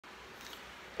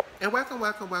And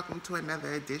welcome to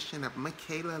another edition of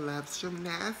Michaela Loves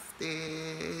Gymnastics.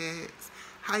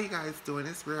 How you guys doing?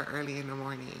 It's real early in the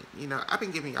morning. I've been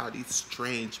giving y'all these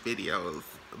strange videos,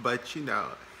 but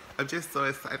I'm just so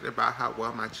excited about how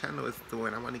well my channel is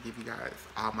doing. I want to give you guys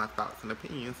all my thoughts and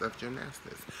opinions of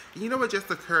gymnastics. You know what just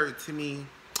occurred to me?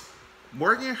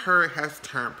 Morgan HURD has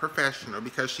turned professional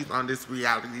because she's on this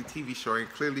reality TV show, and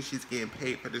clearly she's getting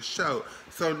paid for the show.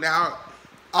 So now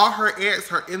all her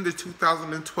ads are in the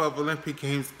 2012 Olympic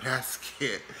Games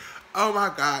basket. Oh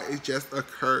my God, it just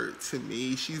occurred to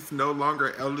me. She's no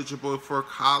longer eligible for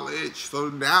college. So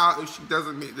now if she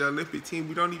doesn't make the Olympic team,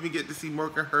 we don't even get to see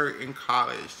Morgan HURD in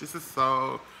college. This is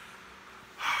so...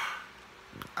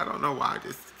 I don't know why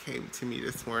this came to me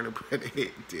this morning, but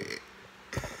it did.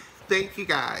 Thank you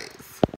guys.